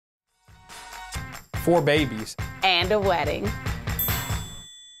4 babies. And a wedding.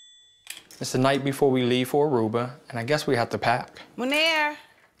 It's the night before we leave for Aruba, and I guess we have to pack. Munir.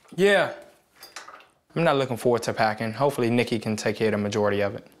 Yeah. I'm not looking forward to packing. Hopefully Nikki can take care of the majority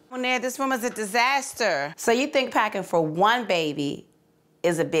of it. Munir, this room is a disaster. So you think packing for 1 baby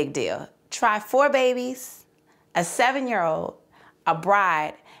is a big deal. Try 4 babies, a 7-year-old, a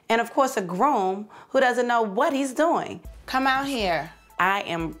bride, and of course a groom who doesn't know what he's doing. Come out here. I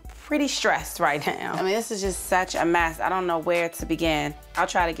am pretty stressed right now. I mean, this is just such a mess. I don't know where to begin. I'll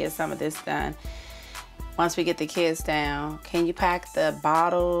try to get some of this done once we get the kids down. Can you pack the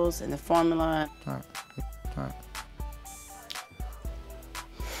bottles and the formula? All right.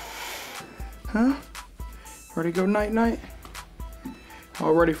 Huh? Ready to go night-night?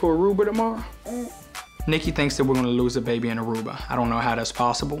 All ready for Aruba tomorrow? Nikki thinks that we're gonna lose a baby in Aruba. I don't know how that's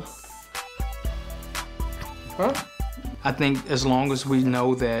possible. Huh? I think as long as we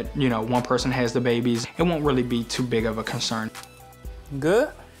know that, you know, one person has the babies, it won't really be too big of a concern. Good?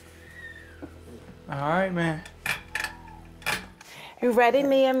 All right, man. You ready,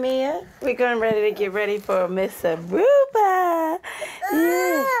 Mia? We're getting ready to get ready for Miss Aruba.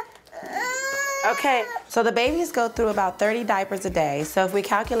 Yeah. Okay, so the babies go through about 30 diapers a day. So if we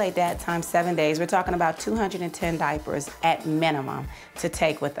calculate that times 7 days, we're talking about 210 diapers at minimum to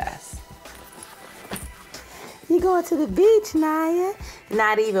take with us. You going to the beach, Naya?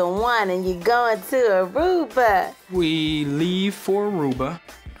 Not even 1, and you're going to Aruba. We leave for Aruba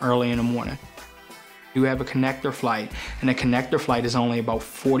early in the morning. You have a connector flight, and the connector flight is only about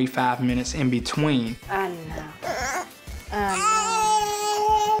 45 minutes in between. I know.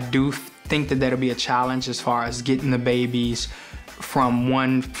 I do think that that'll be a challenge as far as getting the babies from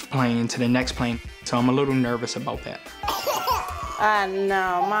one plane to the next plane. So I'm a little nervous about that. I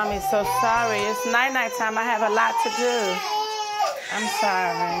know, Mommy's so sorry. It's night-night time. I have a lot to do. I'm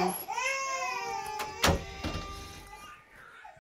sorry.